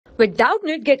With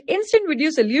Doubtnut, get instant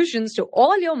video solutions to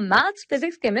all your maths,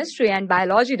 physics, chemistry, and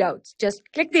biology doubts. Just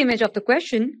click the image of the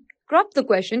question, crop the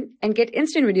question, and get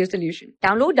instant video solution.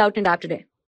 Download Doubtnut app today.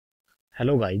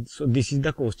 Hello guys, so this is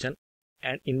the question,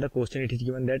 and in the question it is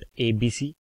given that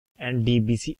ABC and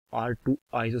DBC are two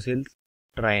isosceles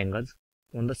triangles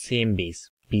on the same base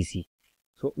BC.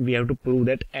 So we have to prove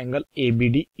that angle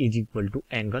ABD is equal to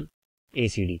angle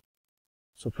ACD.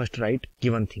 So first write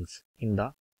given things in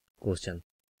the question.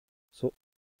 So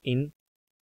in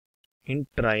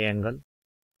triangle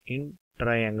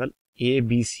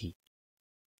ABC,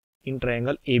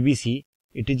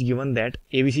 it is given that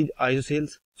ABC is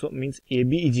isosceles, so means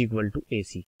AB is equal to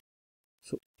AC.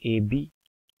 So AB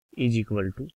is equal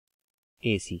to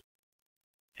AC.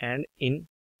 And in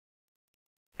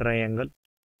triangle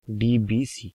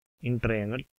DBC,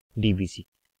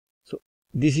 so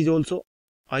this is also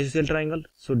isosceles triangle,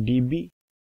 so BD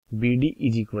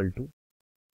is equal to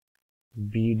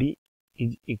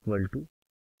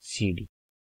CD.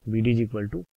 BD is equal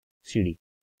to CD.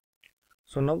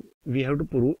 So now we have to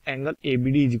prove angle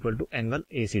ABD is equal to angle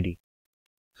ACD.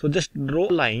 So just draw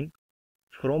a line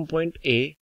from point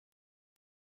A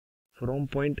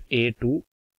to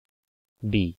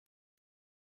D.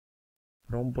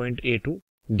 From point A to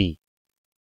D.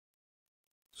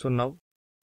 So now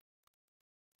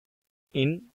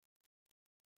in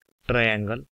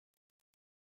triangle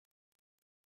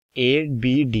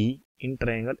ABD, and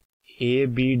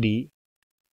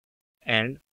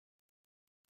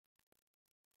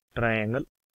triangle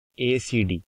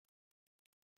ACD.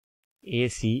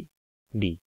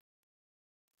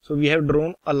 So we have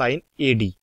drawn a line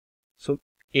AD. So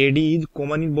AD is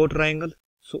common in both triangles.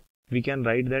 So we can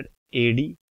write that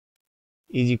AD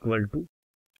is equal to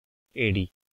AD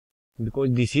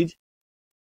because this is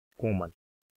common.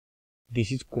 This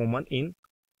is common in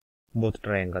both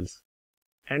triangles.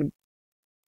 And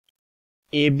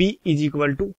AB is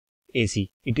equal to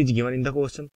AC. It is given in the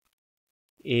question.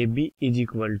 AB is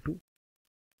equal to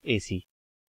AC.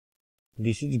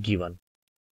 This is given.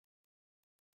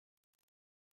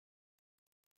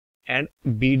 And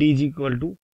BD is equal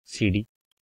to CD.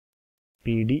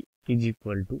 BD is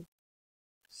equal to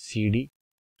CD.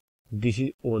 This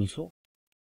is also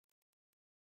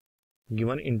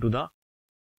given into the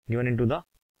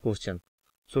question.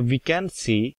 So we can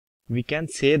say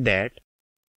that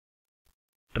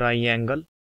triangle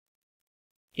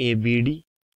ABD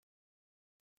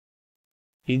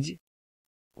is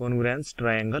congruence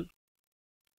triangle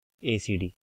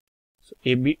ACD. So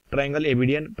triangle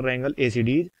ABD and triangle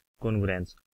ACD is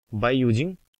congruence by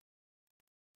using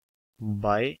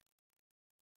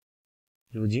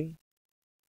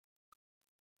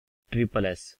triple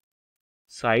S,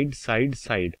 side.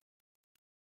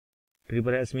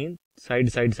 Triple S means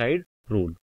side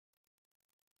rule.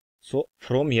 So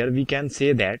from here we can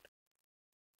say that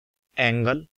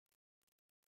angle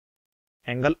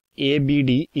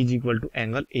ABD is equal to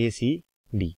angle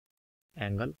ACD.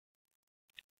 Angle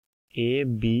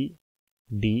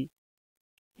ABD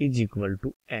is equal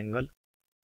to angle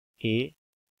ACD.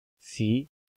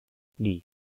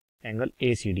 Angle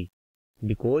ACD,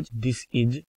 because this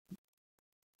is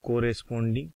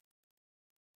corresponding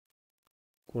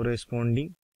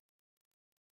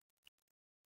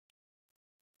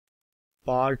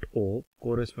part of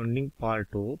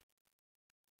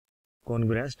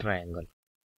congruence triangle.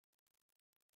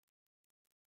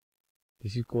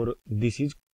 This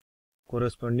is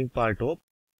corresponding part of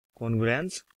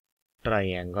congruence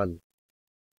triangle.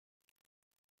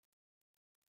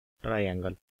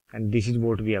 And this is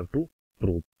what we have to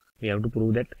prove. We have to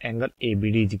prove that angle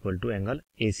ABD is equal to angle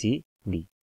ACD.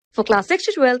 For class 6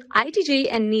 to 12, IIT JEE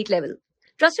and NEET level.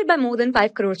 Trusted by more than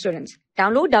 5 crore students.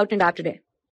 Download Doubtnut app today.